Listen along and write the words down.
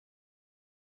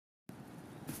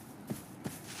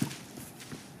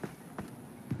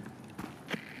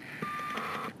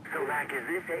Jack, is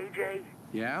this AJ?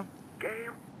 Yeah?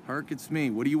 Gale? Herc, it's me.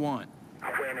 What do you want?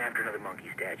 I went after another monkey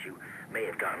statue. May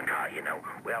have gotten caught, you know.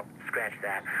 Well, scratch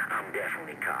that. I'm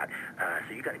definitely caught.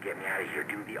 So you gotta get me out of here,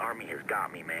 dude. The army has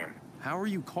got me, man. How are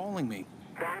you calling me?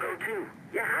 Bongo 2.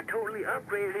 Yeah, I totally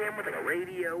upgraded him with a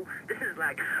radio. This is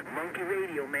like monkey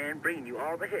radio, man, bringing you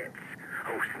all the hits.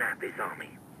 Oh, snap, they saw me.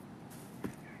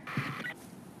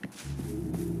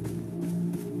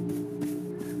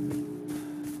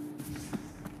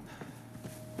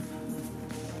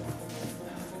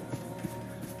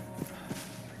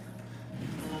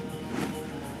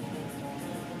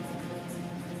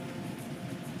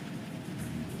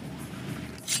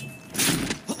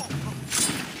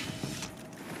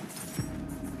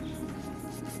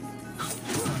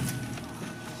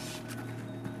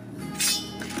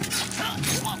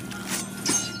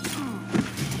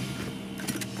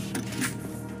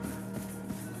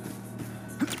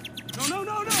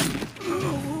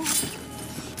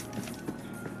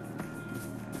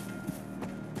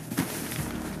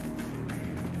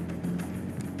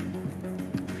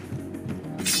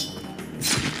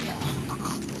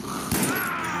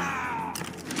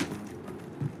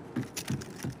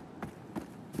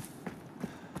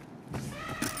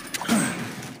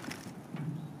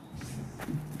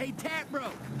 Hey, Tat Bro,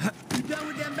 you done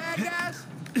with them bad guys?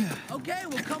 Okay,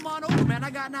 well, come on over, man.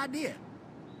 I got an idea.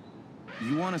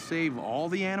 You want to save all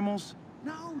the animals?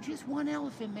 No, just one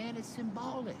elephant, man. It's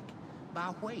symbolic.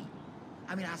 By weight.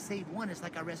 I mean, I saved one. It's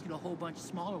like I rescued a whole bunch of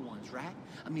smaller ones, right?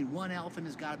 I mean, one elephant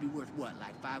has got to be worth, what,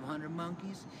 like 500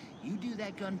 monkeys? You do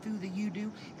that gun through that you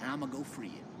do, and I'm going to go free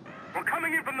it. We're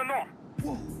coming in from the north.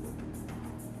 Whoa.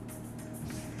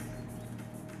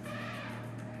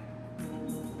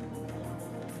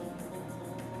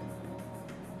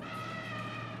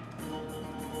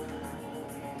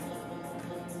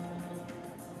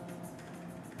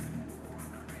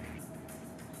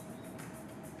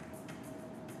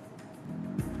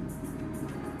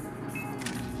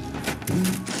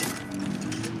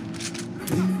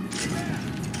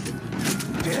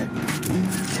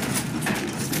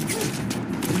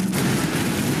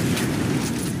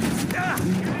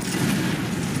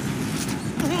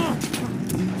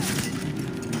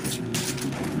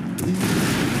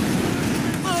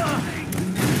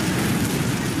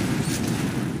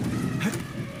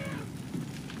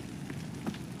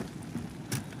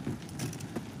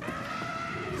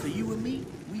 So you and me,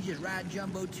 we just ride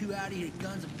Jumbo 2 out here,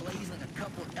 guns ablaze like a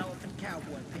couple of elephant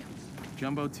cowboy pimps.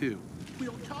 Jumbo 2. We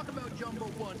don't talk about Jumbo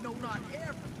 1, no, not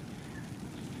ever.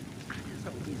 I just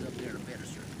hope he's up there at a better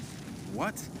service.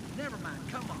 What? Never mind,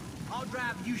 come on. I'll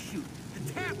drive, you shoot.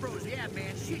 The Tap Bros, yeah,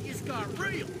 man, shit just got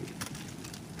real.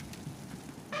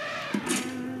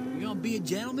 You gonna be a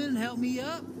gentleman and help me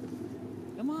up?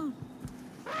 Come on.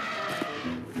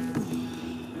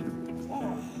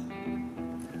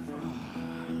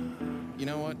 You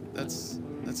know what? That's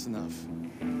enough.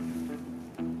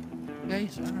 Okay,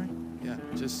 sorry. Yeah,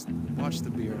 just watch the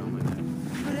beard on my neck.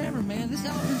 Whatever, man. This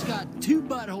elephant's got 2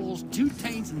 buttholes, 2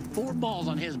 taints, and 4 balls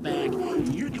on his back.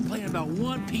 You're complaining about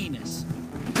 1 penis.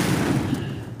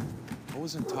 I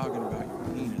wasn't talking about your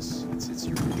penis. It's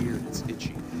your beard. It's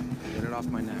itchy. Get it off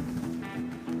my neck.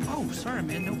 Oh, sorry,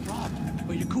 man. No problem.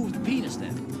 But you're cool with the penis,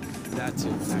 then? That's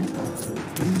it.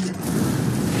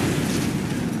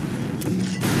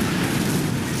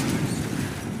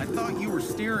 I thought you were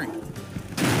steering.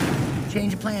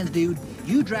 Change of plans, dude.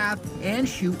 You drive and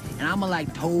shoot, and I'ma,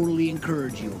 like, totally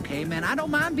encourage you, okay, man? I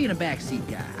don't mind being a backseat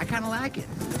guy. I kind of like it.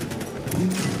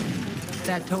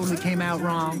 That totally came out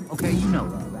wrong. Okay, you know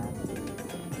that, right?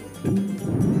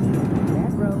 Yeah,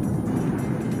 bro.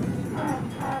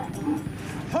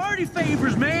 Party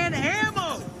favors, man!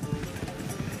 Ammo!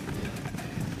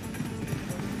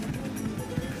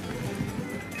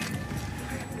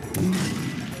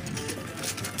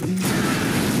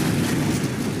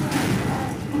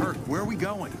 Herc, where are we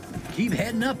going? Keep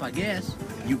heading up, I guess.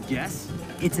 You guess?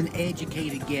 It's an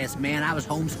educated guess, man. I was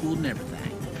homeschooled and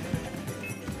everything.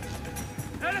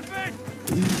 Elephant!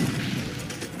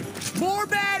 More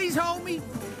baddies, homie!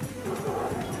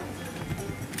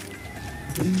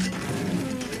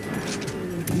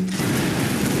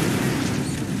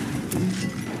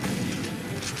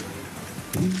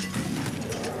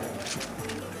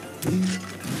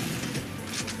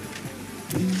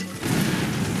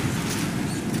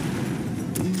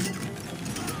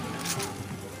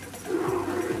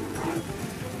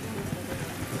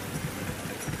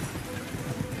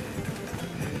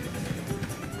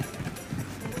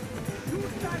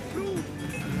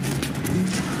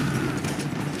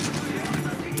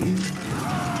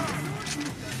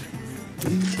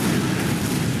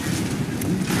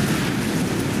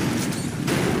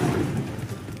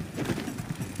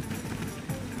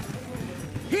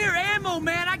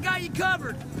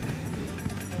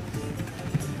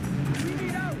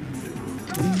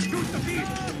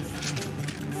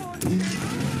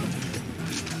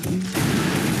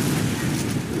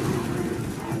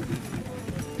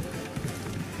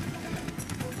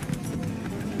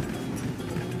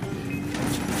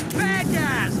 Bad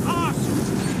guys, awesome!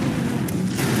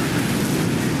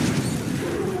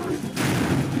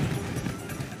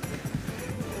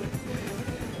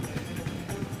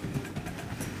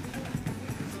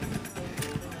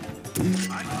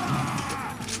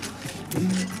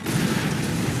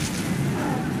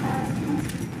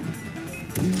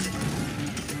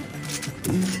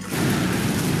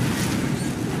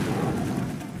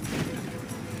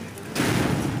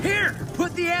 Here,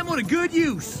 put the ammo to good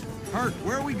use. Hurt,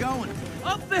 where are we going?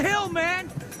 Up the hill,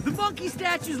 man! The monkey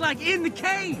statue's like in the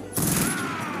cave!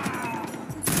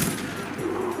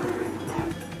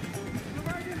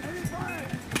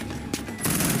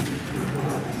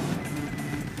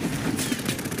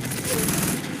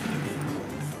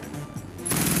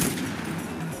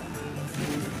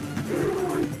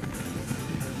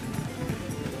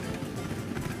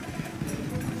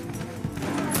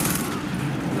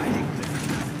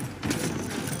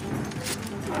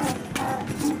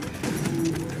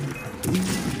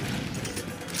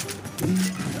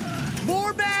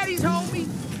 More baddies, homie!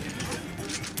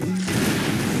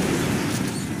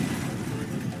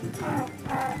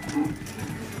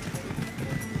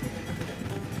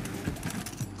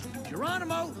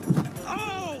 Geronimo!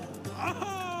 Oh!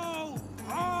 Oh! Oh,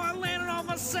 I landed on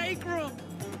my sacrum!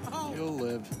 Oh! You'll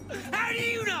live. How do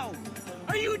you know?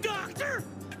 Are you a doctor?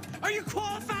 Are you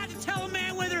qualified to tell a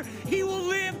man whether he will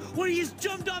live when he has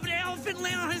jumped off an elephant and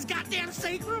landed on his goddamn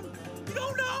sacrum? You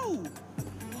don't know!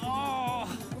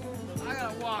 Oh, I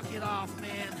gotta walk it off,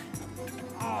 man.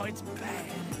 Oh, it's bad.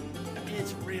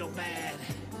 It's real bad.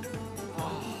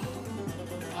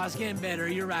 Oh, it's getting better.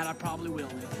 You're right, I probably will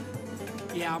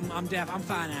live. Yeah, I'm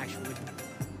fine, actually.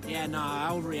 Yeah, no, I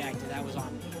overreacted. That was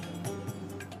on me.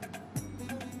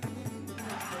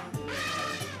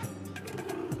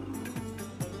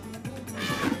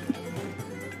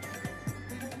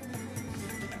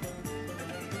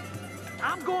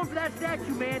 I'm going for that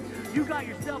statue, man. You got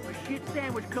yourself a shit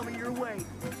sandwich coming your way.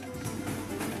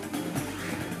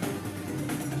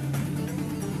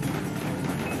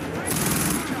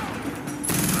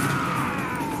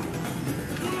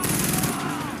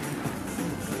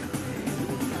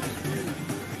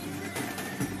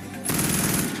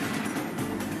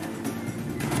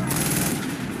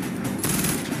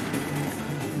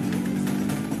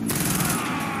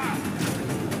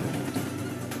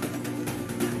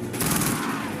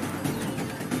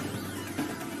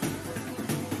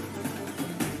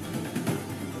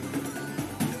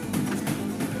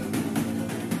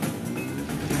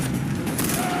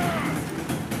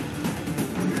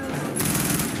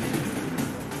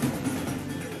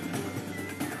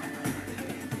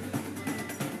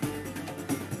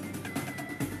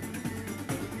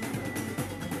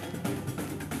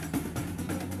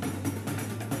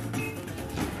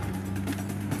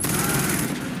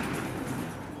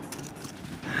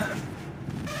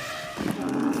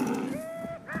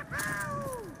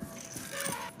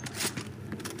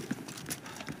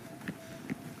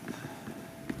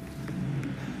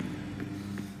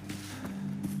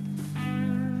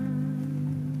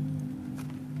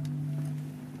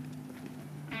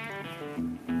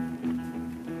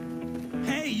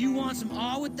 You want some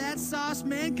all with that sauce,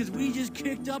 man? Because we just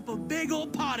kicked up a big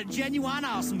old pot of genuine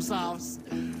awesome sauce.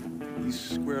 You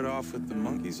squared off with the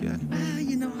monkeys yet?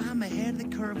 You know, I'm ahead of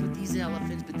the curve with these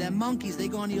elephants, but them monkeys, they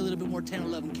gonna need a little bit more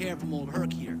 10-11 care from old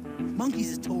Herc here.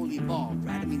 Monkeys is totally evolved,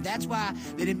 right? I mean, that's why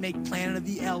they didn't make Planet of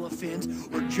the Elephants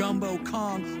or Jumbo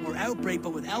Kong or Outbreak,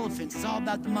 but with elephants, it's all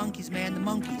about the monkeys, man, the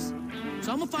monkeys.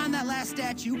 So I'm gonna find that last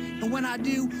statue, and when I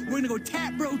do, we're gonna go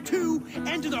Tap Bro 2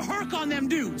 and do the Herc on them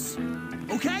dudes.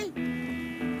 Okay?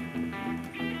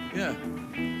 Yeah.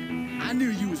 I knew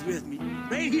you was with me.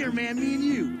 Right here, man, me and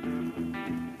you.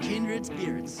 Kindred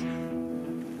spirits.